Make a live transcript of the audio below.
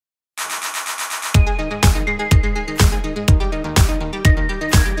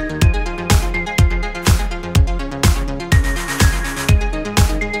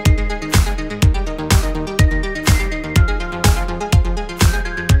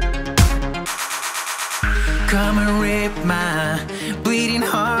come and rip my bleeding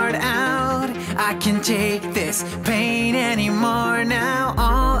heart out. I can't take this pain anymore now.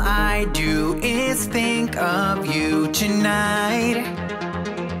 All I do is think of you tonight.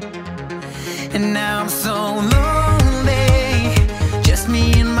 And now I'm so lonely, just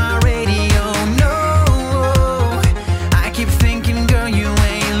me and my radio. No, I keep thinking, girl, you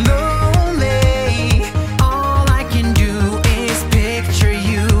ain't lonely. All I can do is picture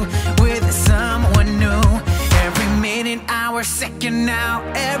you with someone new. Every minute, hour, second now,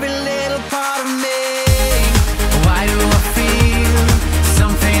 every little part of me. Why do I feel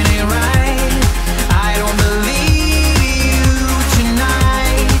something ain't right? I don't believe you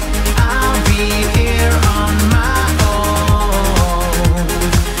tonight. I'll be here on my own,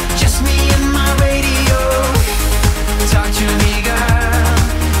 just me and my radio. Talk to me, girl,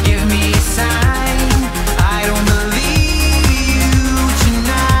 give me a sign. I don't believe you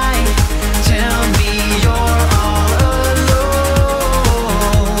tonight. Tell me you're all alone,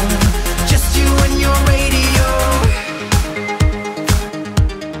 just you and your radio.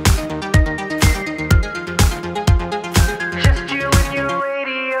 Just you and your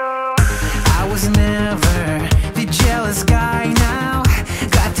radio. I was never the jealous guy now.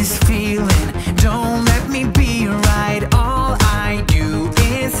 Got this feeling, don't let me be right. All I do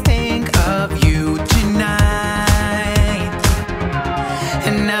is think of you tonight.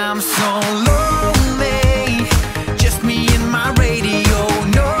 And now I'm so lonely, just me and my radio.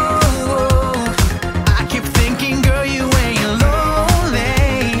 No, I keep thinking, girl, you ain't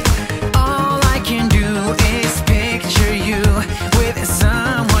lonely. All I can do is picture you with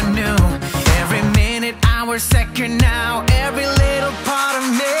someone new. Every minute, hour, second now, every little part of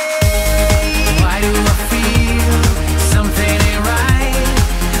me. Why do I feel something ain't right?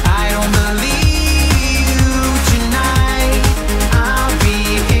 I don't believe you tonight. I'll be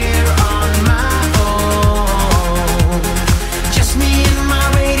here on my own, just me and my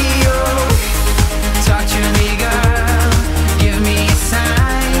radio. Talk to me, girl, give me a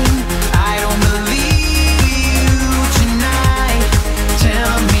sign. I don't believe you tonight.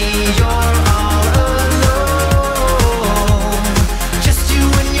 Tell me you're all alone, just you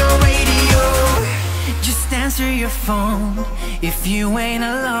and your radio. Just answer your phone if you ain't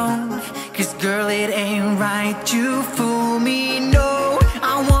alone, 'cause girl, it ain't right to fool me. No,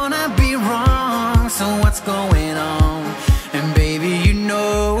 I wanna be wrong, so what's going on? And baby, you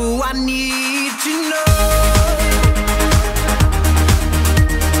know I need to know.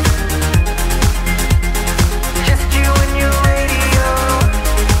 Just you and your radio.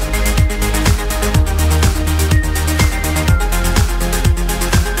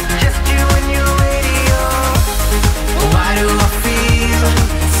 Just you and your radio. Why do I feel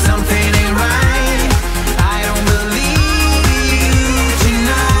something ain't right? I don't believe you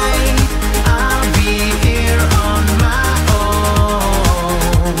tonight. I'll be here on my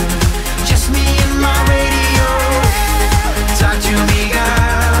own, just me and my radio. Talk to me,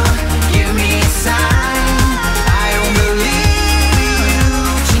 girl, give me a sign. I don't believe you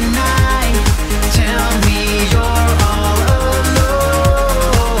tonight. Tell me you're all alone,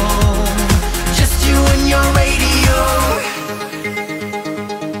 just you and your radio.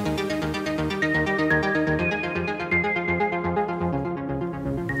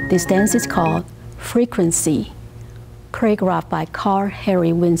 This dance is called Frequency, choreographed by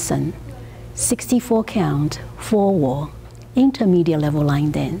Karl-Harry Winson. 64 count, 4-wall, intermediate level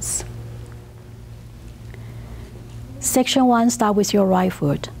line dance. Section 1, start with your right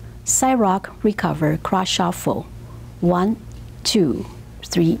foot. Side rock, recover, cross shuffle. 1, 2,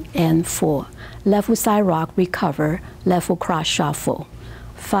 3, and 4. Left foot side rock, recover, left foot cross shuffle.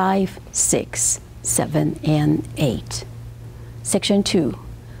 5, 6, 7, and 8. Section 2.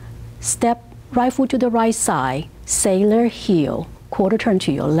 Step right foot to the right side, sailor heel, quarter turn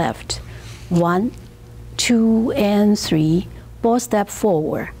to your left. 1, 2, and 3, ball step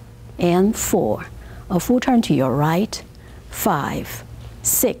forward, and 4. A full turn to your right. 5,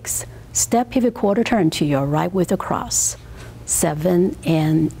 6, step pivot quarter turn to your right with a cross. 7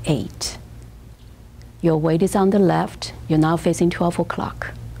 and 8. Your weight is on the left. You're now facing 12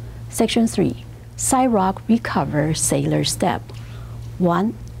 o'clock. Section 3, side rock, recover, sailor step.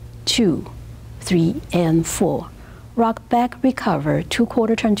 1, 2, 3, and 4. Rock back, recover, 2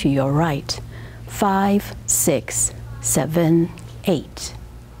 quarter turn to your right. 5, 6, 7, 8.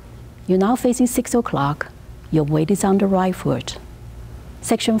 You're now facing 6 o'clock. Your weight is on the right foot.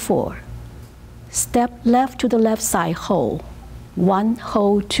 Section 4. Step left to the left side, hold. 1,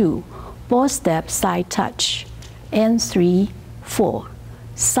 hold 2. Ball step, side touch. And 3, 4.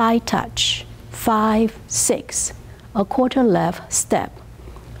 Side touch. 5, 6. A quarter left step.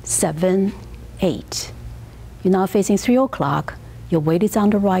 7, 8. You're now facing 3 o'clock. Your weight is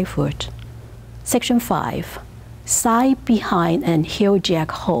on the right foot. Section 5, side, behind, and heel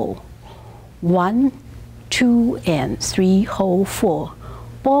jack hold. 1, 2, and 3, hold 4.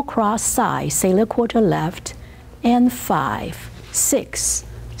 Ball cross side, sailor quarter left, and 5, 6,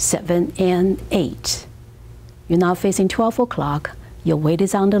 7, and 8. You're now facing 12 o'clock. Your weight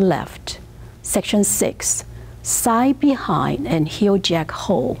is on the left. Section 6, side, behind, and heel jack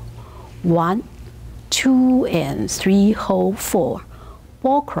hold. 1, 2, and 3, hold 4.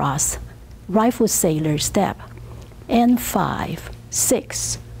 Ball cross, right foot sailor step, and 5,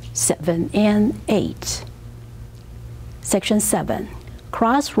 6, 7, and 8. Section 7,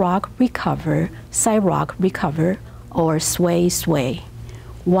 cross rock, recover, side rock, recover, or sway, sway.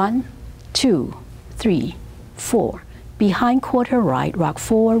 1, 2, 3, 4. Behind quarter right, rock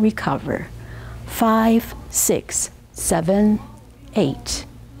forward, recover. 5, 6, 7, 8.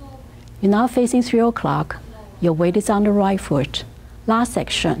 You're now facing 3 o'clock. Your weight is on the right foot. Last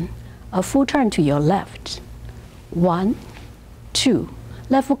section, a full turn to your left. 1, 2,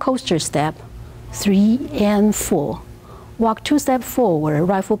 left foot coaster step, 3 and 4. Walk 2 steps forward,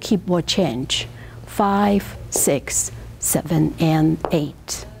 right foot keyboard change, 5, 6, 7, and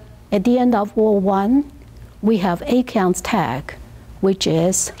 8. At the end of wall 1, we have 8 counts tag, which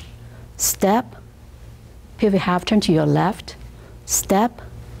is step, pivot half turn to your left, step,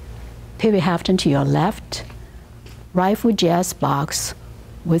 pivot half turn to your left, right foot jazz box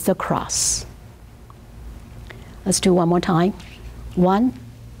with a cross. Let's do one more time. 1,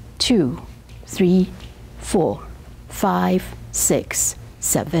 2, 3, 4, 5, 6,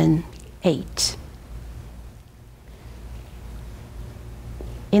 7, 8.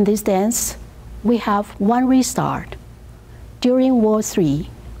 In this dance, we have 1 restart. During wall 3,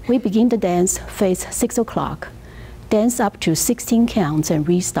 we begin the dance face 6 o'clock, dance up to 16 counts and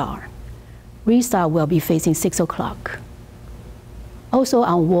restart. Restart will be facing 6 o'clock. Also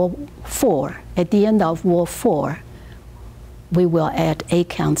on wall 4, at the end of wall 4, we will add 8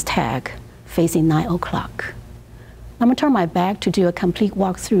 counts tag facing 9 o'clock. I'm going to turn my back to do a complete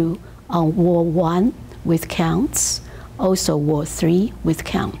walkthrough on wall 1 with counts, also wall 3 with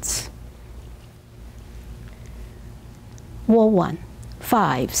counts. Wall 1,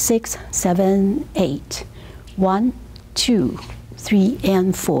 5, 6, 7, 8. 1, 2, 3,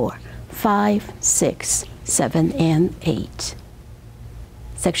 and 4. 5, 6, 7, and 8.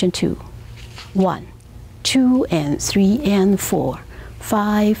 Section 2, 1, 2, and 3, and 4.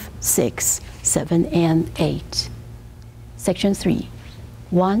 5, 6, 7, and 8. Section 3,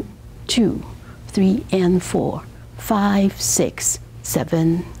 1, 2, 3, and 4. 5, 6,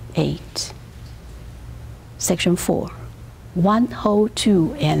 7, 8. Section 4, 1, hold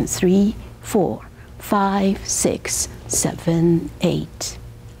 2, and 3, 4. 5, 6, 7, 8.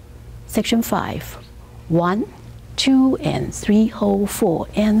 Section 5, 1, 2, and 3, hold 4,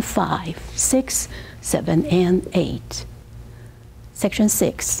 and 5, 6, 7, and 8. Section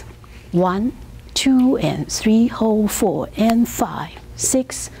 6, 1, 2, and 3, hold 4, and 5,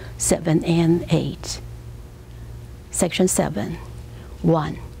 6, 7, and 8. Section 7,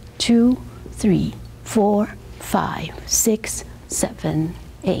 1, 2, 3, 4, 5, 6, 7,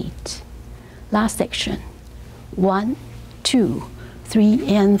 8. Last section, 1, 2,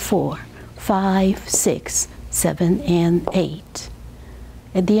 3, and 4, 5, 6, 7, and 8.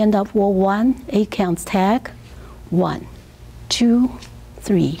 At the end of wall 1, 8 counts tag, 1, 2,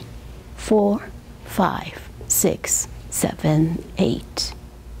 3, 4, 5, 6, 7, 8.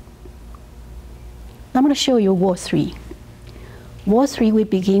 I'm going to show you wall 3. Wall 3, we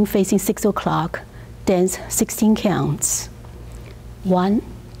begin facing 6 o'clock, dance 16 counts. 1,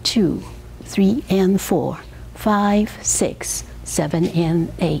 2, 3, and 4, 5, 6, 7,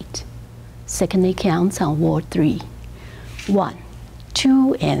 and 8. Second 8 counts on wall 3. 1,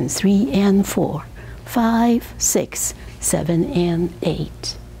 2, and 3, and 4, 5, 6, 7, and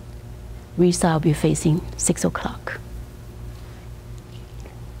 8. Restart will be facing 6 o'clock.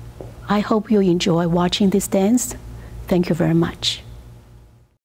 I hope you enjoy watching this dance. Thank you very much.